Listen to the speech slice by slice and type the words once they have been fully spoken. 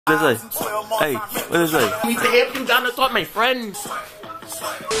What is it? Hey, what is it? We to help you down the thought, my friend.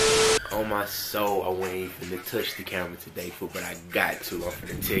 On my soul, I wasn't even to touch the camera today, fool, but I got to. I'm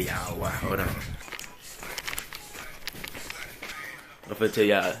finna tell y'all why. Hold on. I'm finna tell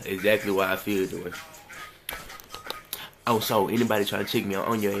y'all exactly why I feel doing. Oh, so anybody trying to check me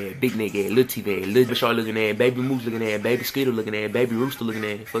on your ass, big nigga ass, little TV ass, little Shark looking ass, baby Moose looking ass, baby Skittle looking ass, baby Rooster looking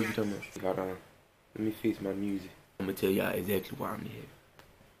ass. Fuck you talking about? Hold on. Let me fix my music. I'm gonna tell y'all exactly why I'm here.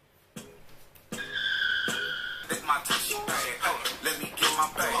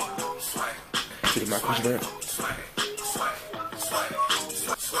 Get my cushion down.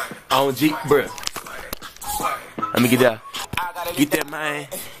 On G, bruh. Let me get that. Get that man.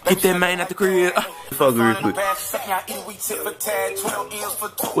 Get that man out the crib. Fuck real quick.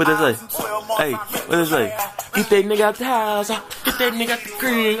 What does it say? Hey, what does it say? Get that nigga out the house. Get that nigga out the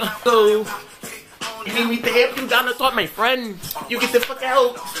crib. Go. You need me to help you down the thought, my friend. You get the fuck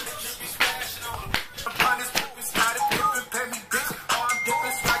out.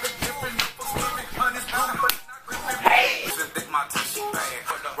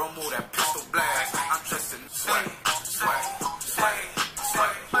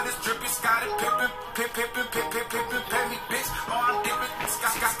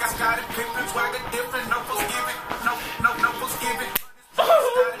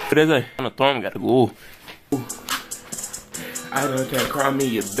 What is it? On the thorn, gotta go. I don't care, call me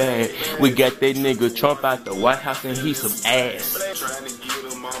your bag. We got that nigga Trump out the White House and he some ass.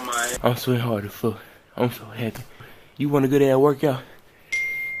 I'm sweating as fuck. I'm so happy. You want a good ass workout?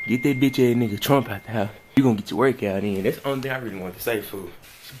 Get that bitch ass nigga Trump out the house. You gonna get your workout in. That's the only thing I really want to say, fool.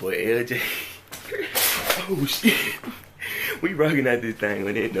 It's your boy LJ. Oh shit. We rocking out this thing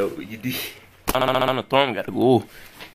when they know what you did. On the thorn, gotta go.